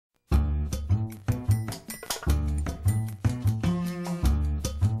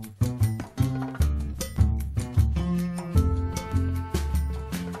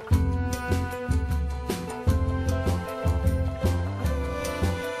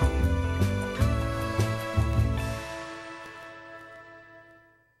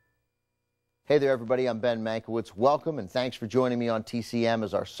Hey there, everybody. I'm Ben Mankiewicz. Welcome and thanks for joining me on TCM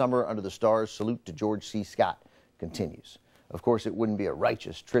as our Summer Under the Stars salute to George C. Scott continues. Of course, it wouldn't be a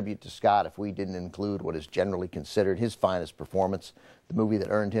righteous tribute to Scott if we didn't include what is generally considered his finest performance, the movie that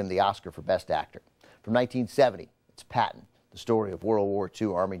earned him the Oscar for Best Actor. From 1970, it's Patton, the story of World War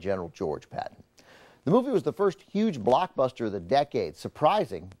II Army General George Patton. The movie was the first huge blockbuster of the decade,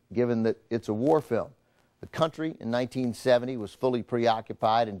 surprising given that it's a war film. The country in 1970 was fully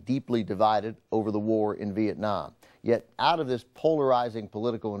preoccupied and deeply divided over the war in Vietnam. Yet out of this polarizing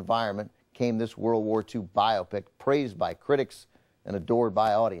political environment came this World War II biopic praised by critics and adored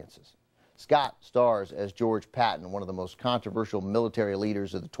by audiences. Scott stars as George Patton, one of the most controversial military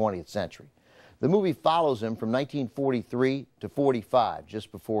leaders of the 20th century. The movie follows him from 1943 to 45,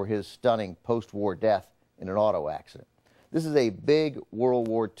 just before his stunning post-war death in an auto accident. This is a big World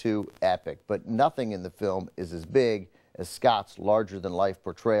War II epic, but nothing in the film is as big as Scott's larger-than-life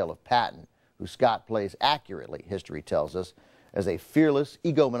portrayal of Patton, who Scott plays accurately, history tells us, as a fearless,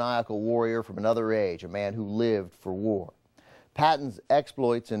 egomaniacal warrior from another age, a man who lived for war. Patton's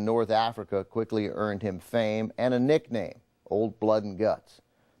exploits in North Africa quickly earned him fame and a nickname, Old Blood and Guts.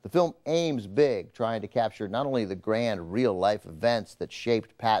 The film aims big, trying to capture not only the grand real-life events that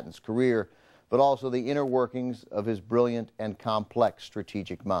shaped Patton's career, but also the inner workings of his brilliant and complex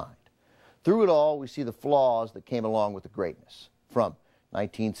strategic mind. Through it all, we see the flaws that came along with the greatness. From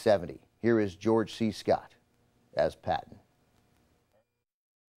 1970, here is George C. Scott as Patton.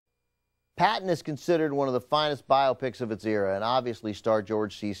 Patton is considered one of the finest biopics of its era and obviously starred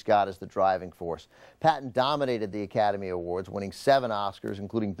George C. Scott as the driving force. Patton dominated the Academy Awards, winning 7 Oscars,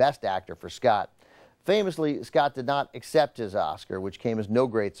 including Best Actor for Scott. Famously, Scott did not accept his Oscar, which came as no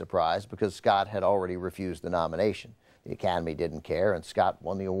great surprise because Scott had already refused the nomination. The Academy didn't care, and Scott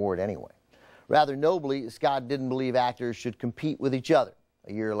won the award anyway. Rather nobly, Scott didn't believe actors should compete with each other.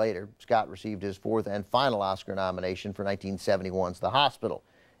 A year later, Scott received his 4th and final Oscar nomination for 1971's The Hospital.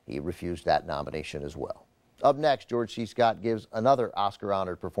 He refused that nomination as well. Up next, George C. Scott gives another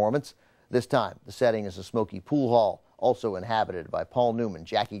Oscar-honored performance. This time, the setting is a smoky pool hall, also inhabited by Paul Newman,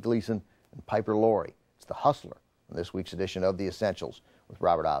 Jackie Gleason, and Piper Laurie. It's The Hustler in this week's edition of The Essentials with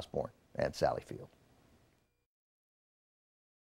Robert Osborne and Sally Field.